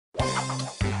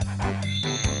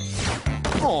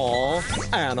Aw,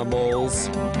 animals.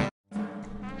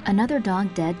 Another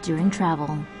dog dead during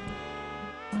travel.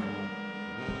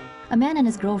 A man and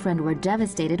his girlfriend were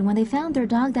devastated when they found their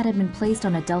dog that had been placed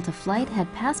on a Delta flight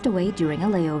had passed away during a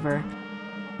layover.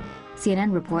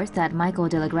 CNN reports that Michael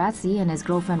Delagrazie and his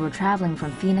girlfriend were traveling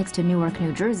from Phoenix to Newark,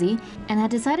 New Jersey, and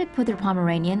had decided to put their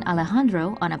Pomeranian,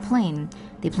 Alejandro, on a plane.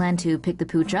 They planned to pick the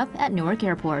pooch up at Newark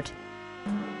Airport.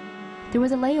 There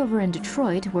was a layover in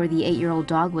Detroit where the 8-year-old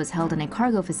dog was held in a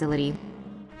cargo facility.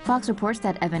 Fox reports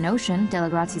that Evan Ocean,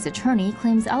 Delagrazzi's attorney,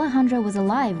 claims Alejandro was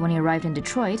alive when he arrived in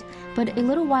Detroit, but a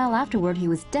little while afterward he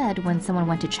was dead when someone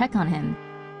went to check on him.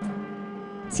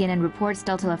 CNN reports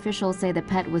Delta officials say the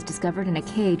pet was discovered in a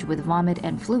cage with vomit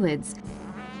and fluids.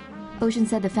 Ocean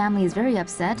said the family is very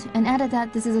upset and added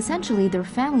that this is essentially their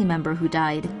family member who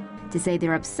died. To say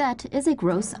they're upset is a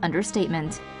gross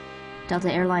understatement.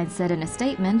 Delta Airlines said in a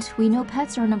statement, "We know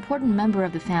pets are an important member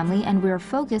of the family and we are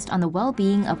focused on the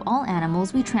well-being of all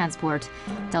animals we transport."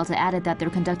 Delta added that they're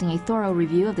conducting a thorough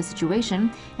review of the situation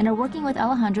and are working with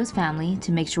Alejandro's family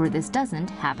to make sure this doesn't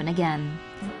happen again.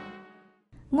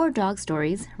 More dog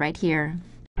stories right here.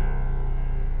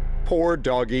 Poor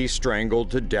doggy strangled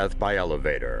to death by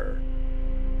elevator.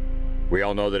 We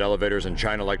all know that elevators in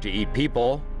China like to eat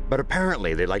people, but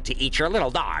apparently they like to eat your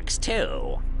little dogs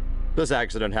too. This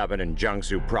accident happened in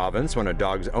Jiangsu province when a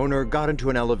dog's owner got into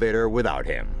an elevator without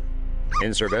him.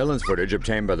 In surveillance footage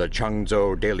obtained by the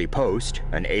Changzhou Daily Post,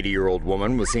 an 80-year-old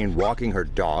woman was seen walking her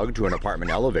dog to an apartment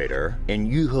elevator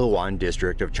in Yuhewan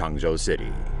district of Changzhou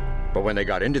City. But when they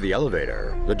got into the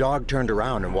elevator, the dog turned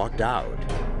around and walked out.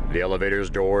 The elevator's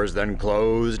doors then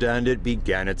closed and it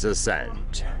began its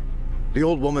ascent. The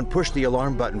old woman pushed the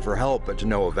alarm button for help, but to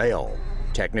no avail.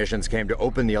 Technicians came to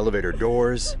open the elevator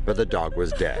doors, but the dog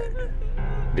was dead.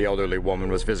 The elderly woman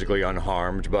was physically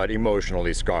unharmed, but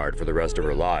emotionally scarred for the rest of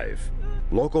her life.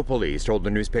 Local police told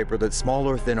the newspaper that small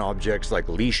or thin objects like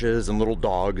leashes and little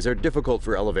dogs are difficult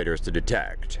for elevators to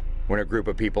detect. When a group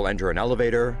of people enter an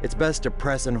elevator, it's best to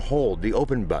press and hold the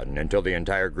open button until the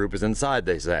entire group is inside,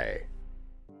 they say.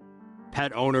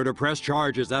 Pet owner to press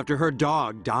charges after her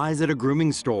dog dies at a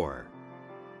grooming store.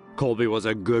 Colby was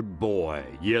a good boy.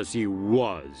 Yes, he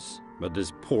was. But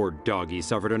this poor doggy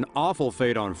suffered an awful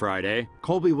fate on Friday.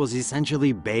 Colby was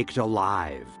essentially baked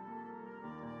alive.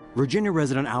 Virginia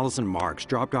resident Allison Marks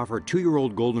dropped off her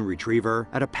 2-year-old golden retriever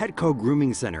at a Petco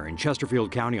grooming center in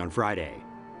Chesterfield County on Friday.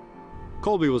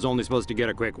 Colby was only supposed to get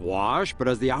a quick wash, but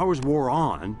as the hours wore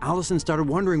on, Allison started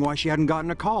wondering why she hadn't gotten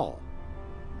a call.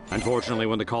 Unfortunately,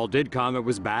 when the call did come, it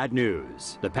was bad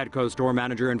news. The Petco store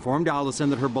manager informed Allison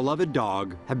that her beloved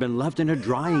dog had been left in a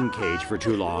drying cage for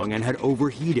too long and had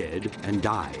overheated and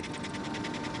died.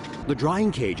 The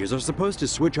drying cages are supposed to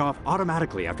switch off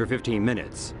automatically after 15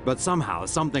 minutes, but somehow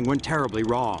something went terribly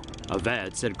wrong. A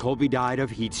vet said Colby died of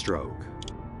heat stroke.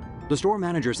 The store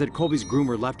manager said Colby's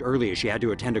groomer left early as she had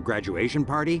to attend a graduation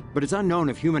party, but it's unknown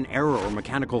if human error or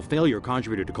mechanical failure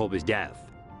contributed to Colby's death.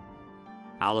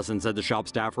 Allison said the shop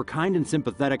staff were kind and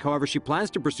sympathetic, however she plans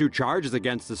to pursue charges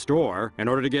against the store in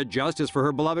order to get justice for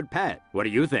her beloved pet. What do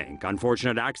you think?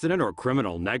 Unfortunate accident or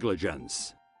criminal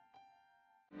negligence?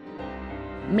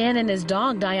 Man and his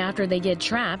dog die after they get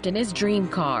trapped in his dream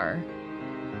car.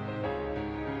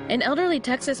 An elderly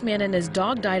Texas man and his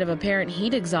dog died of apparent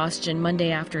heat exhaustion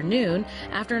Monday afternoon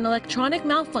after an electronic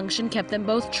malfunction kept them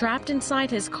both trapped inside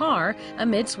his car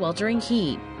amid sweltering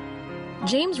heat.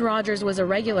 James Rogers was a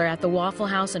regular at the Waffle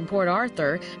House in Port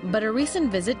Arthur, but a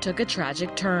recent visit took a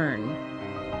tragic turn.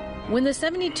 When the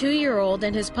 72-year-old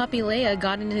and his puppy Leia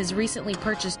got in his recently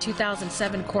purchased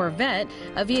 2007 Corvette,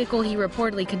 a vehicle he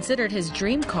reportedly considered his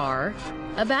dream car,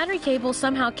 a battery cable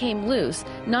somehow came loose,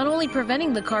 not only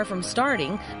preventing the car from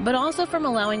starting, but also from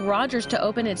allowing Rogers to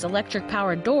open its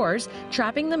electric-powered doors,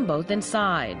 trapping them both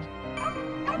inside.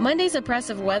 Monday's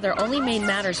oppressive weather only made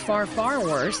matters far, far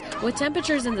worse, with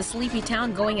temperatures in the sleepy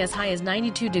town going as high as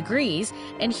 92 degrees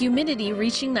and humidity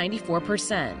reaching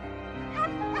 94%.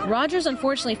 Rogers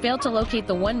unfortunately failed to locate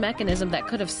the one mechanism that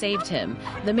could have saved him,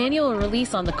 the manual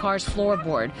release on the car's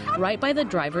floorboard, right by the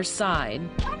driver's side.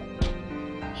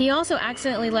 He also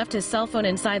accidentally left his cell phone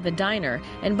inside the diner,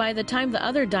 and by the time the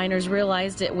other diners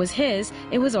realized it was his,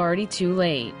 it was already too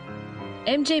late.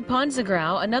 MJ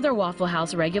Ponzagrau, another Waffle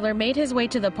House regular, made his way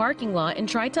to the parking lot and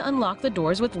tried to unlock the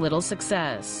doors with little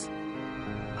success.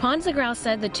 Ponzagrau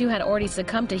said the two had already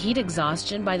succumbed to heat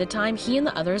exhaustion by the time he and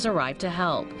the others arrived to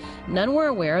help. None were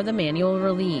aware of the manual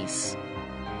release.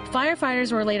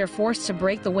 Firefighters were later forced to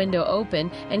break the window open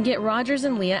and get Rogers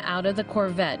and Leah out of the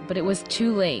Corvette, but it was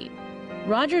too late.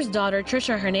 Roger's daughter,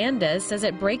 Trisha Hernandez, says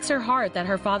it breaks her heart that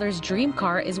her father's dream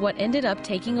car is what ended up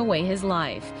taking away his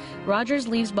life. Rogers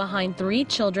leaves behind 3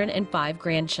 children and 5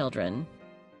 grandchildren.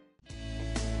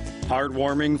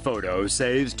 Heartwarming photo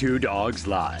saves 2 dogs'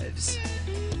 lives.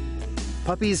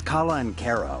 Puppies Kala and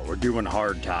Kara were doing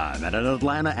hard time at an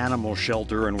Atlanta animal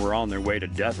shelter and were on their way to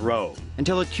death row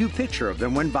until a cute picture of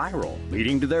them went viral,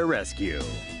 leading to their rescue.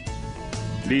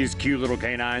 These cute little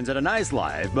canines had a nice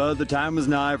life, but the time was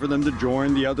nigh for them to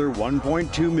join the other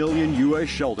 1.2 million U.S.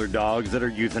 shelter dogs that are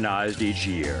euthanized each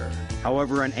year.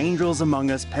 However, an Angels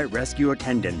Among Us pet rescue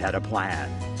attendant had a plan.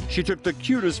 She took the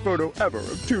cutest photo ever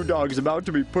of 2 dogs about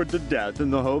to be put to death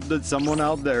in the hope that someone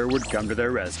out there would come to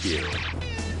their rescue.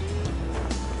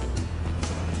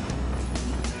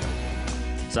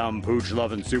 Some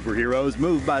pooch-loving superheroes,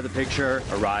 moved by the picture,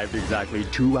 arrived exactly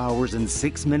 2 hours and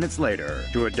 6 minutes later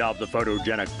to adopt the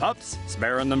photogenic pups,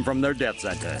 sparing them from their death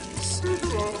sentence.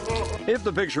 If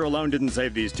the picture alone didn't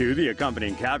save these 2, the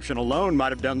accompanying caption alone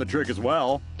might have done the trick as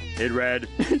well. It read,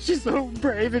 "She's so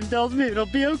brave and tells me it'll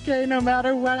be okay no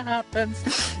matter what happens.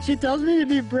 She tells me to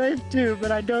be brave too, but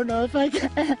I don't know if I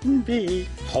can be."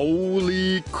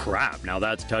 Holy crap, now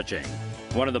that's touching.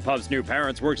 One of the pup's new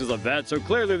parents works as a vet, so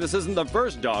clearly this isn't the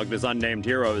first dog this unnamed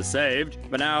hero has saved.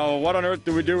 But now, what on earth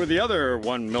do we do with the other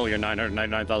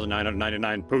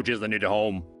 1,999,999 pooches that need a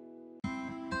home?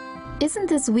 Isn't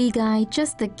this wee guy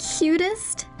just the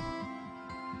cutest?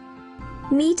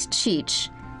 Meet Cheech.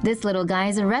 This little guy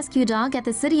is a rescue dog at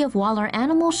the City of Waller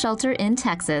Animal Shelter in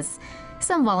Texas.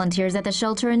 Some volunteers at the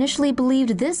shelter initially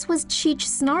believed this was Cheech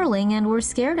snarling and were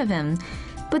scared of him.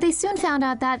 But they soon found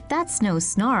out that that's no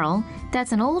snarl,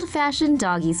 that's an old-fashioned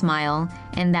doggy smile,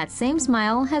 and that same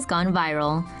smile has gone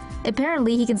viral.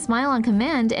 Apparently, he can smile on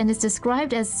command and is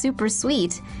described as super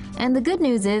sweet. And the good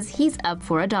news is he's up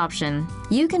for adoption.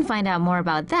 You can find out more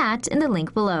about that in the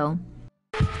link below.